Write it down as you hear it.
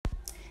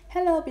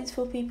Hello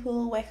beautiful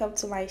people, welcome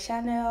to my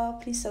channel.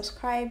 Please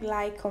subscribe,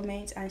 like,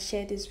 comment and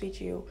share this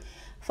video.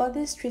 For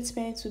this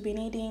treatment we'll be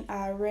needing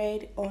our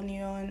red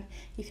onion.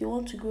 If you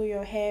want to grow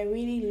your hair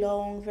really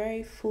long,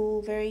 very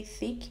full, very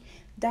thick,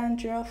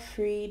 dandruff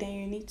free, then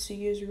you need to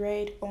use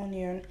red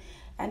onion.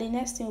 And the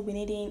next thing we'll be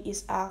needing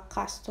is our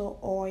castor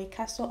oil.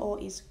 Castor oil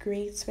is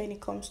great when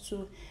it comes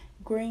to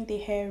growing the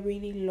hair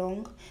really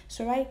long.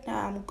 So right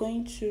now I'm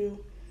going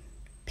to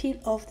peel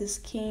off the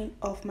skin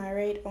of my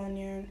red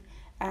onion,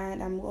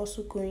 and I'm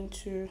also going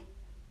to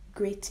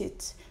grate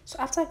it. So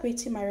after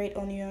grating my red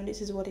onion,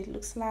 this is what it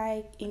looks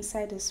like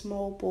inside a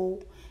small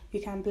bowl.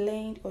 You can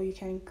blend or you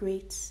can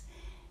grate,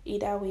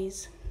 either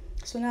ways.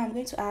 So now I'm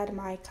going to add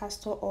my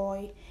castor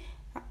oil.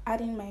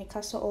 Adding my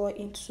castor oil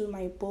into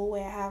my bowl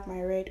where I have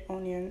my red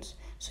onions.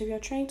 So if you're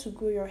trying to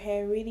grow your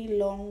hair really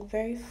long,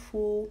 very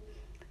full,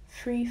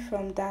 free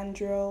from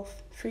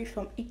dandruff, free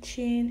from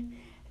itching,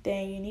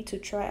 then you need to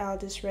try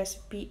out this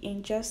recipe.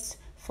 In just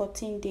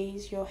 14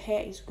 days your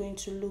hair is going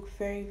to look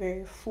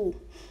very full.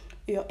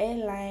 Your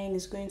hairline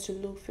is going to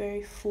look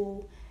very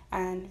full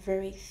and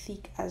very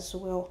thick as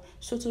well.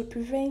 So to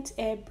prevent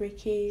hair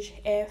breakage,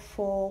 hair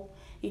fall,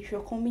 if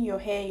you're combing your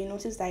hair you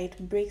notice that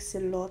it breaks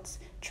a lot,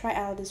 try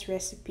out this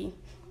recipe.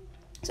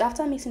 So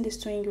after mixing these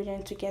two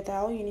ingredients together,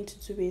 all you need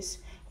to do is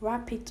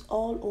wrap it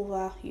all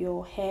over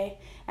your hair,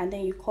 and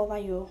then you cover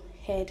your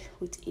head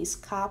with a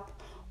scarf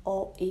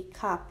or a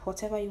cap,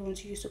 whatever you want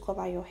to use to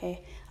cover your hair.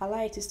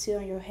 Allow it to stay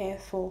on your hair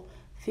for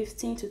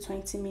 15 to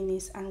 20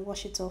 minutes and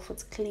wash it off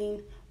with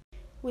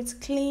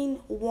clean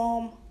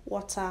warm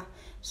water.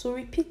 So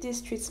repeat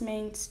this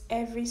treatment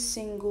every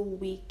single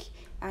week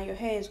and your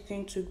hair is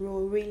going to grow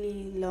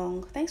really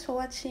long. Thanks for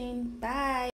watching. Bye.